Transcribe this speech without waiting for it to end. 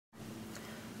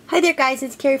Hi there guys,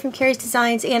 it's Kerry from Kerry's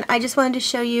Designs, and I just wanted to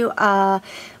show you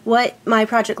what my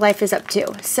project life is up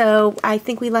to. So I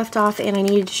think we left off and I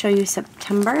needed to show you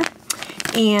September,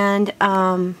 and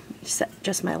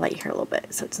just my light here a little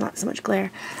bit so it's not so much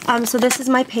glare. So this is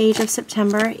my page of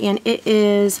September, and it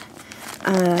is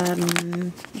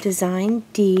Design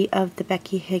D of the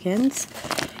Becky Higgins,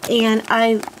 and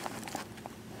I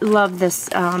love this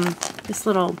this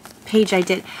little page I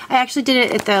did. I actually did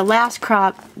it at the last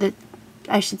crop,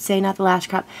 I should say not the last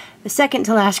crop, the second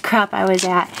to last crop I was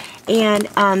at,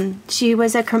 and she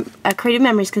was a Creative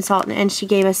Memories consultant, and she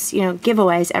gave us, you know,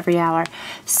 giveaways every hour.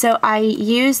 So I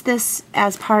used this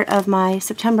as part of my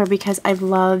September because I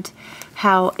loved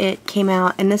how it came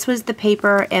out, and this was the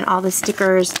paper and all the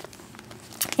stickers.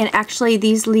 And actually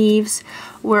these leaves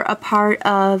were a part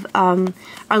of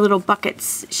our little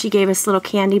buckets. She gave us little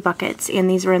candy buckets, and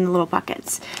these were in the little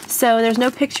buckets. So there's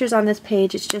no pictures on this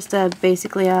page, it's just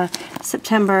basically a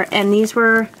September, and these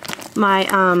were my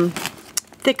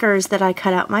thickers that I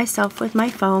cut out myself with my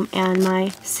foam and my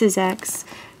Sizzix.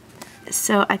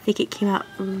 So I think it came out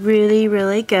really,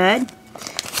 really good.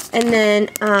 And then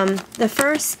the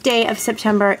first day of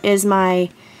September is my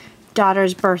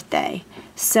daughter's birthday.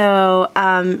 So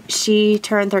she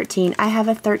turned 13. I have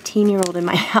a 13-year-old in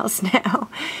my house now,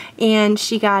 and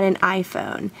she got an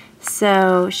iPhone.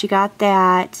 So she got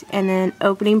that, and then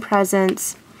opening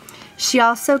presents. She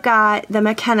also got the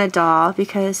McKenna doll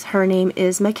because her name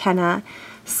is McKenna.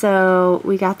 So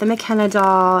we got the McKenna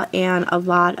doll and a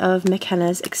lot of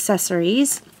McKenna's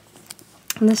accessories.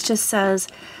 And this just says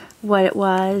what it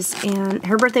was, and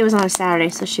her birthday was on a Saturday,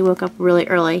 so she woke up really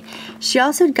early. She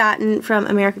also had gotten from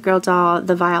America Girl Doll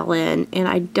the violin, and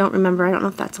I don't know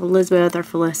if that's Elizabeth or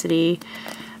Felicity.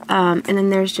 And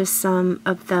then there's just some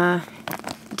of the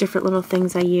different little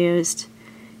things I used.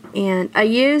 And I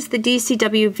used the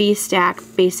DCW V-Stack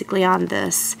basically on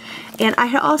this. And I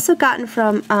had also gotten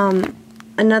from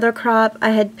another crop,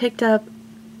 I had picked up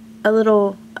a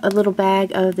little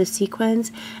bag of the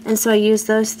sequins, and so I used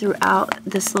those throughout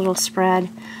this little spread.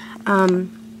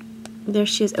 There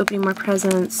she is opening more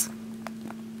presents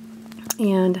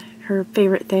and her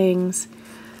favorite things.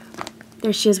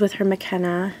 There she is with her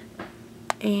McKenna,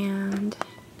 and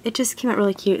it just came out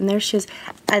really cute. And there she is.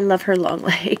 I love her long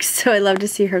legs, so I love to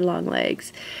see her long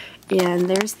legs. And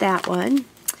there's that one.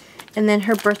 And then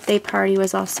her birthday party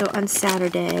was also on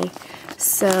Saturday,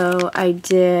 so I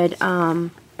did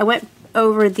I went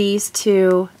over these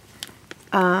two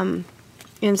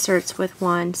inserts with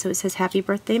one. So it says Happy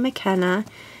Birthday McKenna,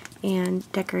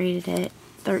 and decorated it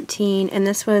 13. And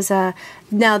this was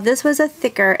now this was a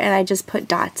thicker, and I just put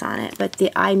dots on it, but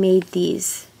I made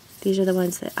these. These are the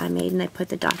ones that I made, and I put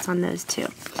the dots on those too.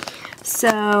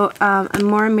 So a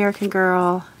more American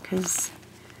Girl, because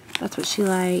that's what she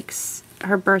likes.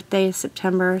 Her birthday is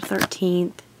September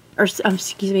 13th, or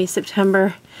excuse me,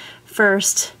 September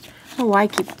 1st. Oh, I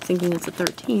keep thinking it's the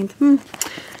 13th.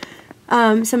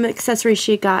 Some accessories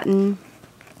she had gotten,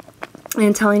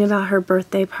 and telling about her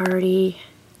birthday party.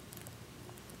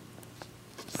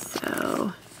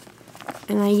 So,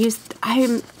 and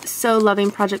I'm so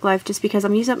loving Project Life just because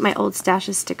I'm using up my old stash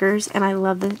of stickers, and I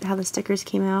love how the stickers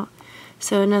came out.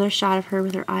 So another shot of her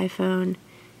with her iPhone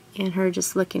and her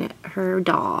just looking at her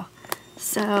doll.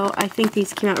 So I think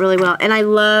these came out really well, and I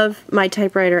love my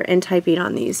typewriter and typing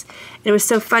on these. And it was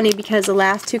so funny because the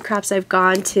last two crops I've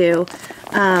gone to,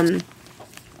 and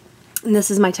this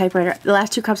is my typewriter, the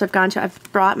last two crops I've gone to, I've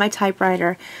brought my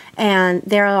typewriter, and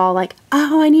they're all like,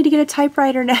 oh, I need to get a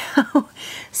typewriter now.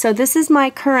 So this is my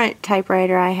current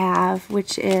typewriter I have,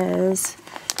 which is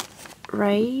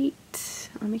right,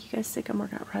 I'll make you guys think I'm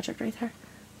working on a project right there.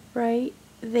 Right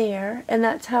there, and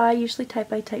that's how I usually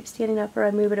type. I type standing up, or I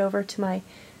move it over to my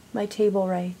table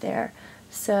right there.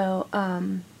 So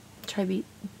try to be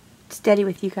steady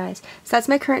with you guys. So that's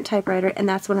my current typewriter, and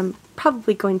that's what I'm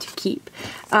probably going to keep.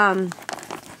 And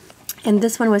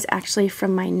this one was actually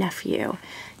from my nephew.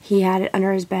 He had it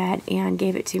under his bed and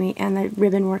gave it to me, and the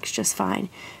ribbon works just fine.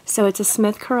 So it's a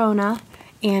Smith Corona,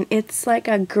 and it's like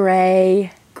a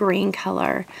gray green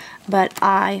color, but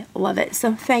I love it.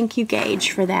 So thank you, Gage,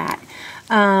 for that.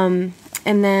 And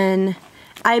then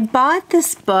I bought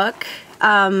this book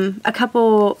I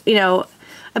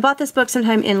bought this book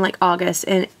sometime in like August,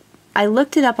 and I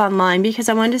looked it up online because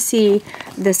I wanted to see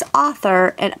this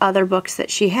author and other books that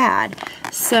she had.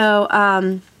 So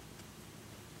I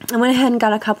went ahead and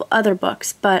got a couple other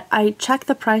books, but I checked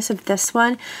the price of this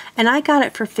one, and I got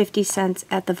it for 50 cents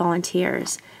at the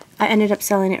Volunteers. I ended up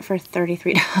selling it for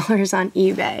 $33 on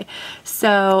eBay.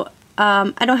 So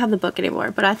I don't have the book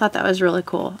anymore, but I thought that was really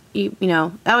cool. You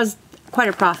know, that was quite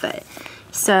a profit.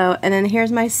 So, and then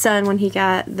here's my son when he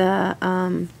got the,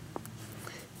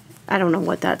 I don't know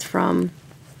what that's from,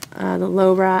 the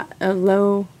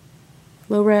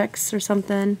Lorex or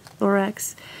something,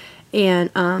 Lorex,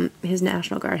 and his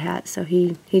National Guard hat. So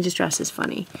he just dresses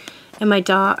funny. And my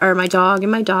dog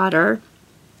and my daughter.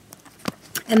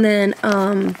 And then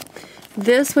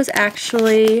this was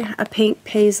actually a pink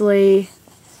paisley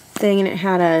thing, and it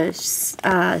had a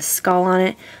skull on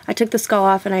it. I took the skull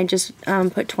off and I just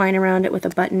put twine around it with a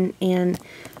button and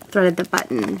threaded the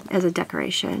button as a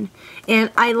decoration.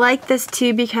 And I like this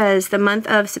too because the month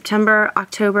of September,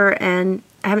 October, and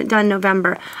I haven't done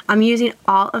November, I'm using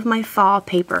all of my fall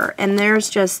paper, and there's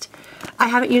just, I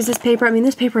haven't used this paper. I mean,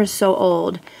 this paper is so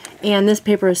old, and this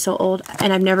paper is so old,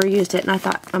 and I've never used it, and I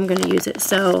thought I'm going to use it,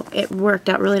 so it worked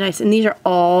out really nice. And these are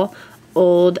all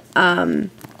old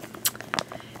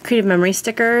Creative Memory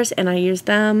stickers, and I use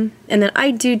them. And then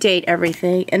I do date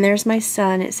everything, and there's my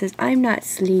son. It says, "I'm not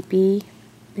sleepy,"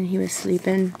 and he was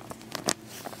sleeping.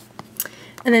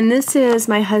 And then this is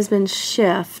my husband's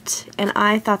shift, and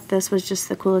I thought this was just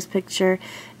the coolest picture.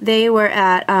 They were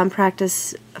at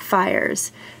practice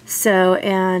fires. So,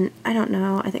 and I don't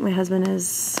know, I think my husband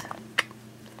is, I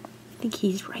think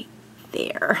he's right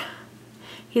there.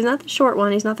 He's not the short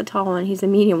one, he's not the tall one, he's the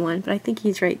medium one, but I think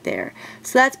he's right there.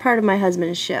 So that's part of my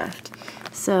husband's shift.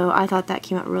 So I thought that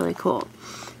came out really cool.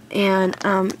 And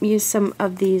used some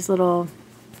of these little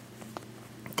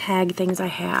tag things I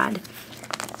had.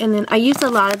 And then I used a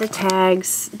lot of the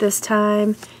tags this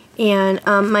time, and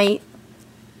my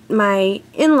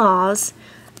in-laws,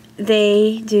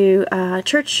 they do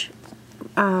church,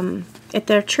 at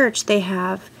their church they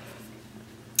have,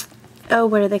 oh,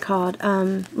 what are they called,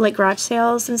 like garage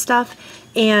sales and stuff,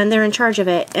 and they're in charge of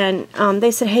it, and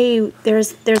they said, hey,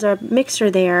 there's a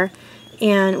mixer there,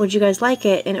 and would you guys like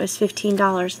it? And it was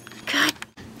 $15.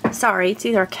 God, sorry, it's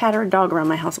either a cat or a dog around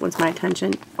my house that wants my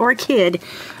attention, or a kid.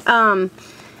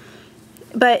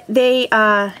 But they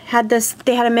had this,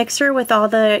 they had a mixer with all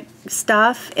the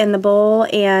stuff in the bowl,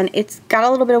 and it's got a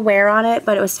little bit of wear on it,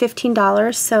 but it was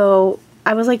 $15, so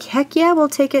I was like, heck yeah, we'll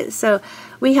take it. So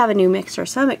we have a new mixer,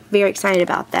 so I'm very excited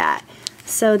about that.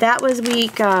 So that was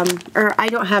week, or I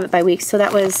don't have it by week, so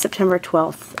that was September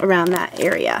 12th, around that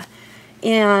area.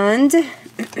 And,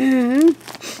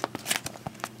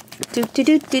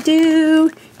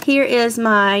 here is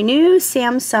my new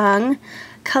Samsung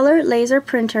color laser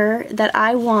printer that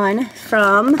I won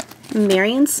from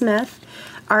Marion Smith,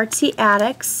 Artsy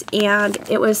Addicts, and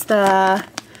it was the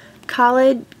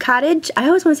cottage, I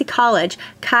always want to say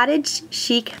cottage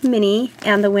chic mini,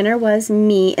 and the winner was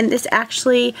me. And this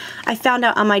actually, I found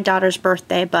out on my daughter's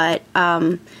birthday, but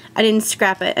I didn't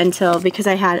scrap it until, because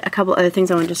I had a couple other things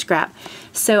I wanted to scrap.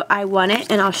 So I won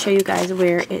it, and I'll show you guys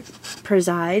where it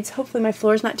presides. Hopefully my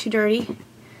floor is not too dirty.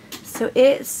 So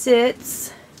it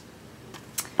sits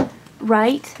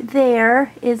right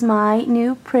there is my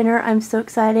new printer. I'm so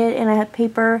excited, and I have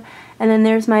paper, and then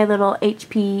there's my little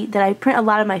HP that I print a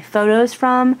lot of my photos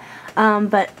from,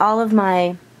 but all of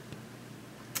my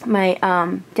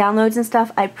downloads and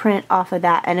stuff I print off of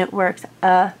that, and it works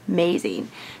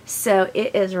amazing. So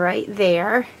it is right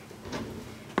there,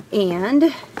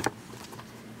 and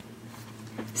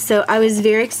so I was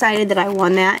very excited that I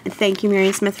won that. Thank you,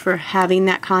 Marion Smith, for having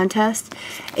that contest.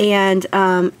 And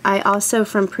I also,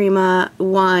 from Prima,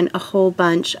 won a whole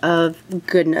bunch of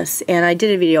goodness. And I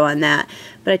did a video on that.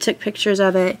 But I took pictures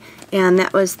of it. And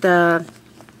that was the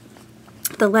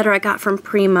letter I got from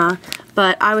Prima.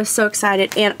 But I was so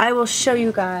excited. And I will show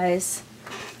you guys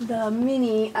the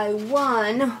mini I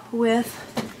won with,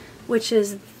 which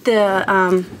is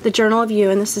the Journal of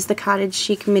You. And this is the Cottage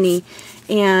Chic Mini.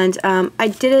 And I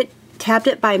tabbed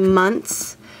it by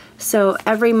months, so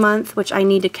every month, which I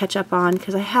need to catch up on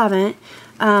because I haven't,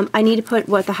 I need to put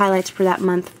what the highlights for that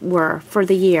month were for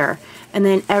the year, and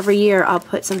then every year I'll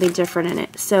put something different in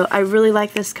it. So I really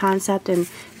like this concept, and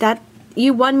that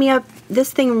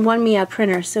this thing won me a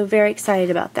printer, so very excited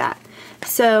about that.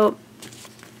 So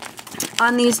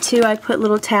on these two I put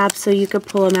little tabs so you could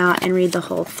pull them out and read the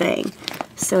whole thing.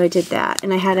 So I did that,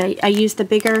 and I used the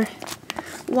bigger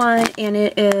one, and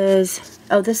it is,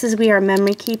 oh, this is We Are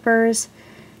Memory Keepers,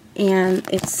 and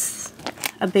it's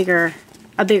a bigger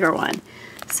one.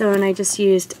 So, and I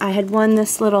had won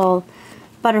this little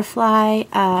butterfly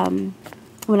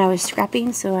when I was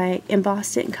scrapping, so I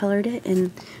embossed it and colored it,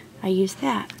 and I used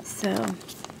that. So,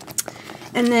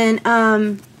 and then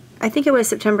I think it was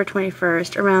September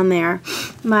 21st, around there,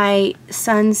 my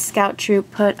son's scout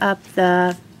troop put up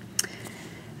the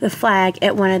flag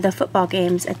at one of the football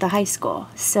games at the high school.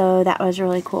 So that was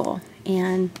really cool,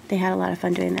 and they had a lot of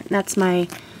fun doing that. And that's my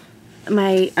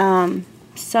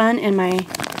son and my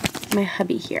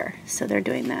hubby here, so they're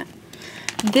doing that.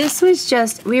 This was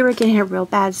just, we were getting a real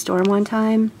bad storm one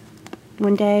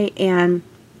day, and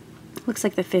looks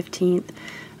like the 15th.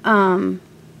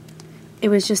 It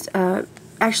was just,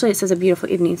 actually it says a beautiful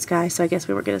evening sky, so I guess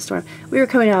we were getting a storm. We were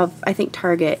coming out of, I think,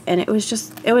 Target, and it was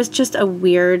just a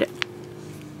weird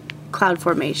cloud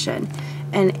formation,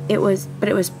 and it was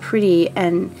pretty,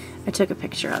 and I took a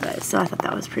picture of it, so I thought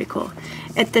that was pretty cool.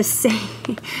 At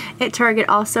Target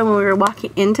also, when we were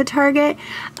walking into Target,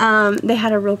 they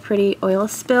had a real pretty oil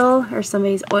spill, or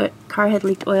somebody's car had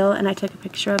leaked oil, and I took a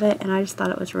picture of it, and I just thought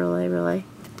it was really, really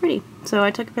pretty. So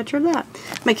I took a picture of that.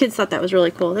 My kids thought that was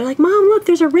really cool. They're like, "Mom, look,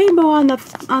 there's a rainbow on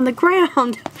the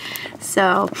ground."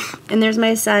 So, and there's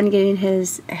my son getting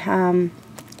his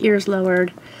ears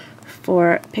lowered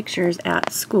for pictures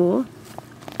at school.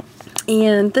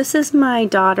 And this is my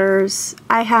daughter's.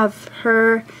 I have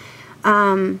her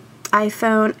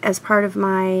iPhone as part of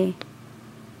my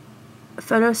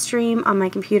photo stream on my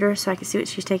computer, so I can see what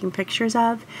she's taking pictures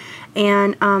of.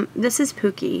 And this is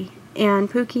Pookie.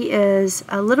 And Pookie is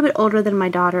a little bit older than my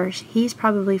daughter. He's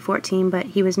probably 14, but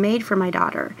he was made for my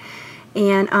daughter.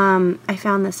 And I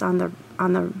found this on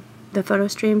the photo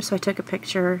stream, so I took a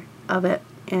picture of it,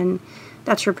 and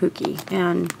that's her Pookie.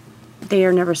 And they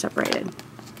are never separated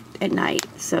at night,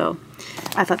 so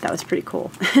I thought that was pretty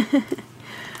cool.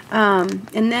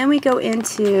 And then we go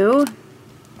into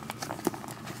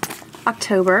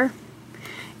October,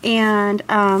 and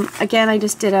again, I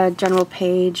just did a general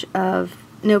page of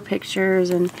no pictures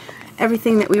and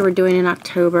everything that we were doing in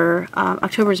October.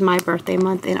 October is my birthday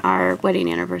month and our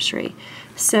wedding anniversary.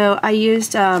 So I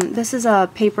used, this is a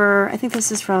paper, I think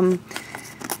this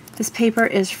paper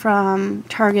is from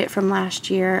Target from last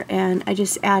year, and I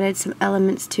just added some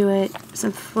elements to it,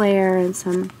 some flair and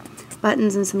some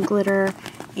buttons and some glitter,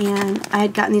 and I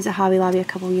had gotten these at Hobby Lobby a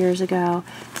couple years ago.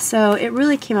 So it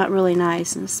really came out really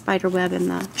nice, and the spider web in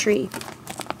the tree.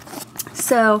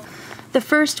 So the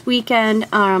first weekend,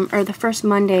 or the first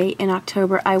Monday in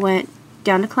October, I went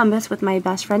down to Columbus with my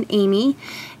best friend Amy,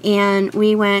 and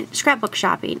we went scrapbook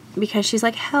shopping because she's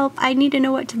like, "Help, I need to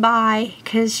know what to buy,"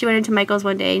 because she went into Michael's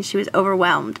one day and she was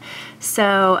overwhelmed.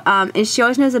 So, and she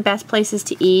always knows the best places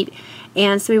to eat,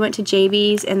 and so we went to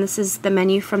JB's, and this is the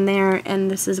menu from there, and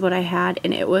this is what I had,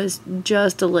 and it was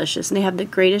just delicious. And they have the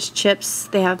greatest chips.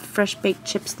 They have fresh baked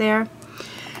chips there.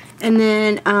 And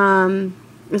then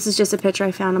this is just a picture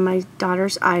I found on my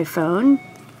daughter's iPhone.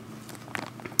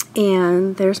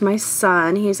 And there's my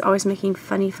son. He's always making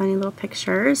funny little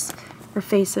pictures or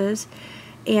faces.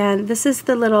 And this is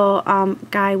the little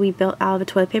guy we built out of a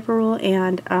toilet paper roll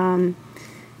and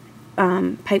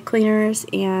pipe cleaners.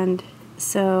 And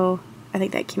so I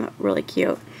think that came out really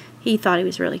cute. He thought he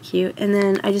was really cute. And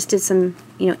then I just did some,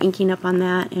 inking up on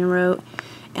that and wrote.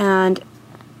 And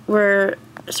we're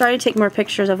starting to take more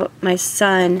pictures of what my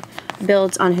son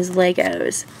builds on his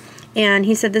Legos. And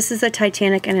he said this is a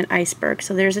Titanic and an iceberg.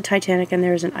 So there's a Titanic and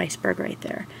there's an iceberg right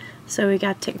there. So we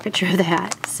got to take a picture of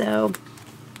that. So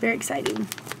very exciting.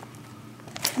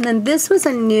 And then this was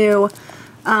a new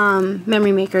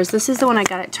Memory Makers. This is the one I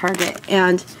got at Target.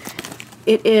 And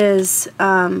it is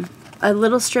a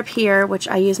little strip here, which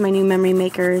I use my new Memory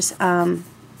Makers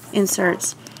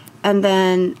inserts. And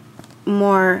then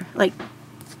more like,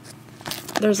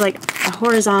 there's like a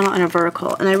horizontal and a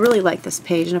vertical, and I really like this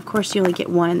page, and of course you only get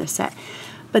one in the set.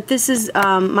 But this is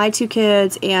my two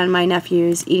kids and my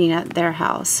nephews eating at their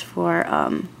house for,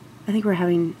 I think we're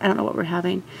having, I don't know what we're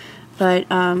having, but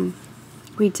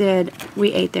we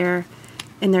ate there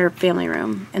in their family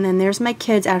room. And then there's my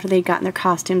kids after they'd gotten their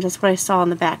costumes. That's what I saw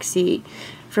in the back seat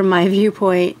from my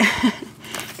viewpoint.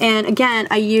 And again,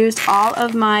 I used all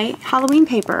of my Halloween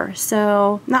paper,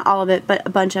 so not all of it, but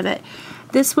a bunch of it.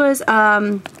 This was,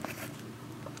 I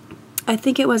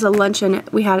think it was a luncheon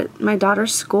we had at my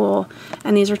daughter's school,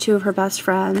 and these are two of her best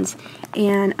friends,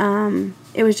 and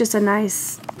it was just a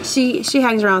nice, she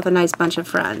hangs around with a nice bunch of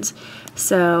friends,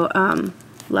 so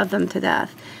love them to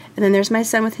death. And then there's my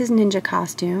son with his ninja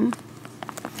costume.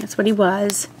 That's what he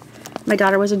was. My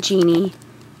daughter was a genie.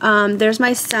 There's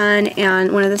my son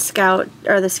and one of the scout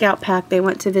pack. They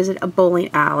went to visit a bowling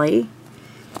alley,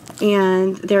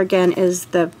 and there again is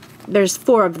there's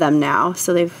 4 of them now,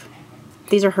 so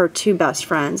these are her 2 best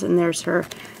friends, and there's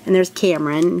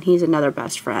Cameron, and he's another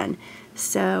best friend.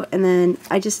 So, and then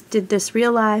I just did this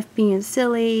real life being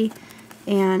silly,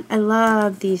 and I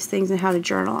love these things and how to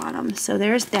journal on them. So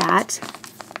there's that.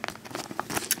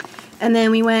 And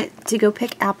then we went to go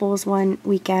pick apples one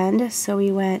weekend, so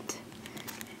we went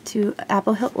to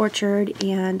Apple Hill Orchard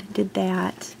and did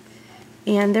that.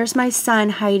 And there's my son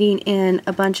hiding in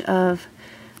a bunch of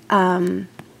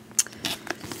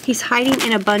He's hiding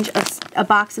in a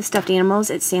box of stuffed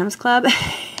animals at Sam's Club.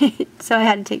 So I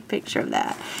had to take a picture of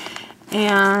that.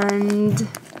 And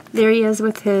there he is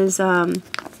with his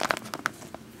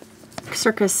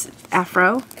circus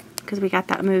afro, because we got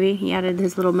that movie. He added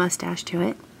his little mustache to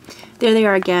it. There they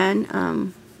are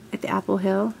again at the Apple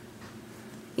Hill.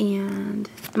 And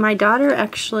my daughter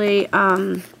actually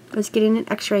was getting an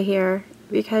x-ray here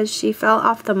because she fell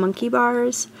off the monkey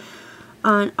bars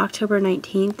on October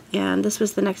 19th, and this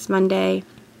was the next Monday.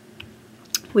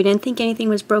 We didn't think anything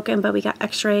was broken, but we got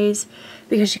x-rays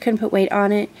because she couldn't put weight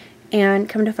on it, and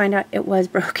come to find out it was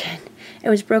broken. It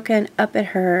was broken up at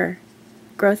her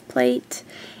growth plate,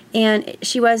 and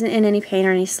she wasn't in any pain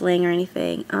or any sling or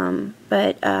anything,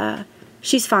 but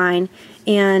she's fine,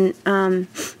 and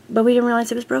but we didn't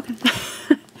realize it was broken.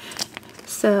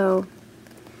 So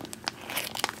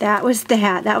that was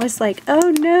that. That was like, oh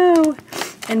no.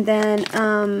 And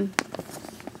then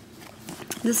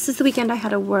this is the weekend I had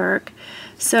to work.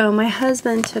 So my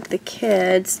husband took the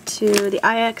kids to the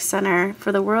IX Center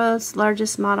for the world's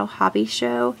largest model hobby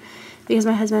show, because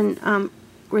my husband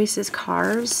races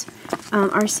cars,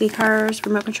 RC cars,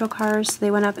 remote control cars. So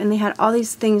they went up and they had all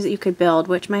these things that you could build,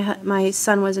 which my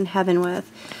son was in heaven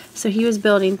with. So he was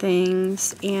building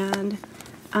things, and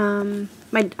I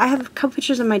have a couple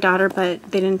pictures of my daughter, but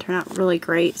they didn't turn out really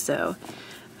great, so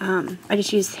I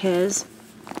just used his.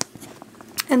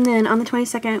 And then on the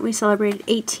 22nd, we celebrated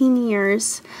 18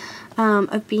 years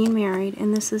of being married,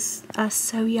 and this is us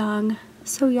so young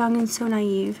and so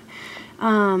naive.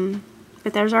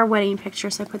 But there's our wedding picture,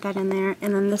 so I put that in there.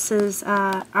 And then this is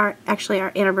actually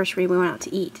our anniversary. We went out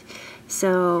to eat.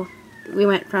 So we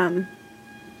went from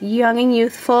young and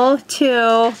youthful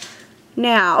to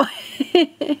now.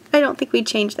 I don't think we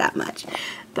changed that much,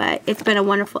 but it's been a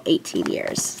wonderful 18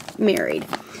 years married.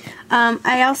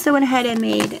 I also went ahead and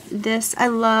made this. I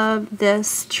love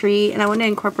this tree, and I want to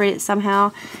incorporate it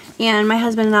somehow. And my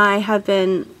husband and I have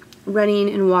been running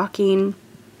and walking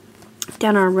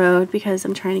down our road because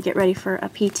I'm trying to get ready for a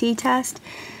PT test,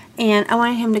 and I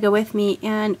wanted him to go with me,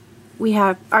 and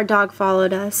our dog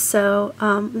followed us, so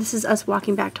this is us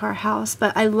walking back to our house.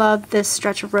 But I love this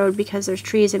stretch of road because there's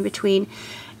trees in between,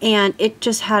 and it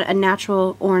just had a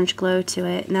natural orange glow to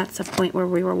it, and that's the point where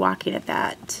we were walking at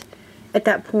that. At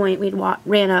that point, we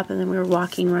ran up, and then we were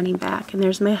running back. And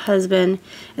there's my husband.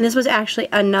 And this was actually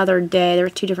another day. There were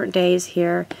 2 different days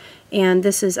here. And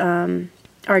this is our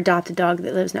adopted dog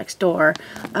that lives next door.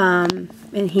 And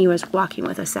he was walking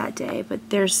with us that day.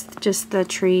 But there's just the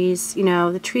trees. You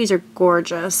know, the trees are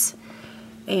gorgeous.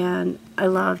 And I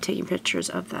love taking pictures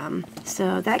of them.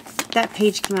 So that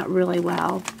page came out really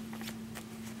well.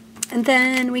 And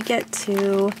then we get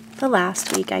to the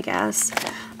last week, I guess.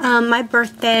 My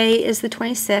birthday is the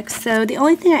 26th, so the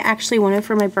only thing I actually wanted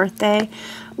for my birthday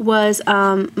was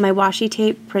my washi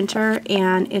tape printer,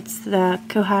 and it's the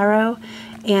Koharo,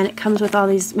 and it comes with all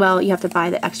these, well, you have to buy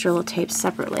the extra little tapes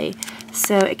separately.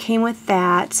 So it came with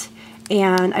that,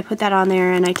 and I put that on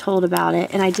there, and I told about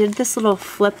it, and I did this little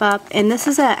flip up, and this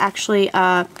is actually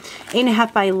a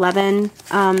 8.5 by 11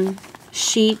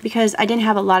 sheet, because I didn't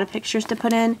have a lot of pictures to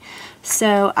put in,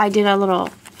 so I did a little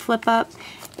flip up.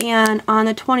 And on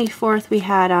the 24th, we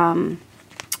had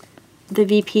the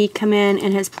VP come in,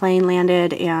 and his plane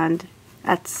landed, and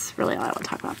that's really all I want to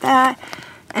talk about that.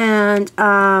 And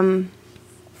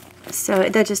so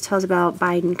that just tells about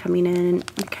Biden coming in,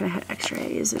 and we kind of had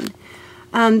x-rays.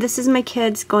 And this is my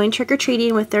kids going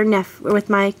trick-or-treating with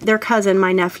their cousin,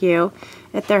 my nephew,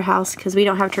 at their house, because we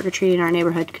don't have trick-or-treating in our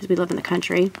neighborhood because we live in the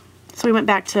country. So we went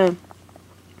back to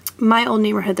my old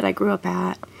neighborhood that I grew up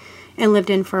at and lived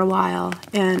in for a while,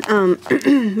 and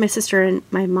my sister and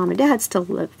my mom and dad still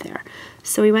live there.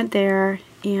 So we went there,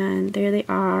 and there they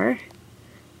are.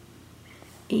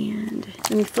 And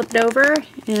then we flip it over,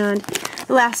 and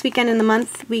the last weekend in the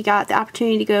month we got the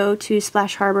opportunity to go to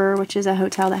Splash Harbor, which is a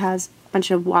hotel that has a bunch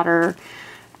of water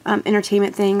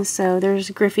entertainment things. So there's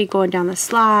Griffey going down the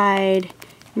slide,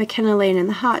 McKenna laying in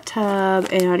the hot tub,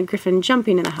 and Griffin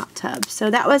jumping in the hot tub. So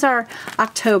that was our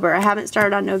October. I haven't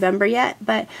started on November yet,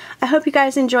 but I hope you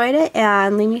guys enjoyed it,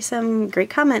 and leave me some great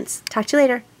comments. Talk to you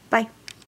later. Bye.